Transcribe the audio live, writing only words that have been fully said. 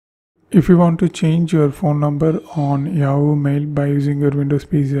If you want to change your phone number on Yahoo Mail by using your Windows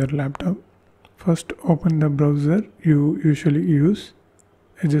PC or laptop, first open the browser you usually use.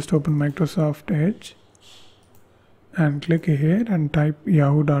 Just open Microsoft Edge and click here and type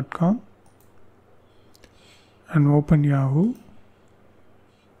yahoo.com and open Yahoo,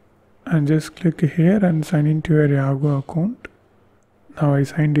 and just click here and sign into your Yahoo account. Now I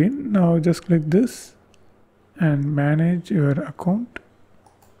signed in. Now just click this and manage your account.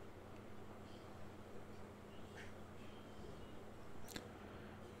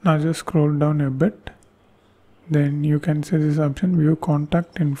 Now just scroll down a bit, then you can see this option view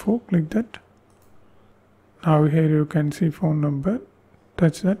contact info. Click that. Now here you can see phone number,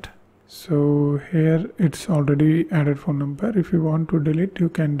 touch that. So here it's already added phone number. If you want to delete, you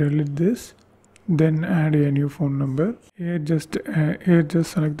can delete this, then add a new phone number. Here just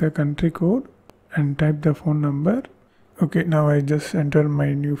select the country code and type the phone number. Okay, now I just enter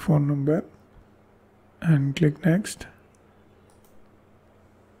my new phone number and click next.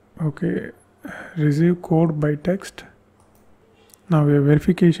 Okay, receive code by text. Now a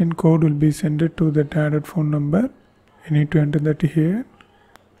verification code will be sent to that added phone number. You need to enter that here.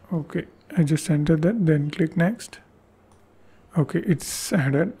 Okay, I just entered that, then click next. Okay, it's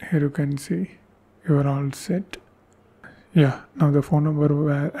added. Here you can see you are all set. Yeah, now the phone number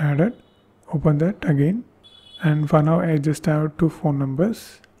were added. Open that again, and for now I just have two phone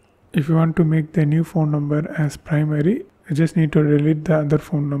numbers. If you want to make the new phone number as primary, you just need to delete the other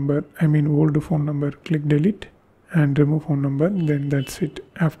phone number, old phone number. Click delete and remove phone number, then that's it.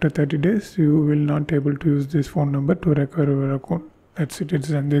 After 30 days you will not able to use this phone number to recover your account. That's it.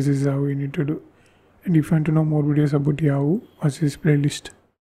 And this is how you need to do. And if you want to know more videos about Yahoo, watch this playlist.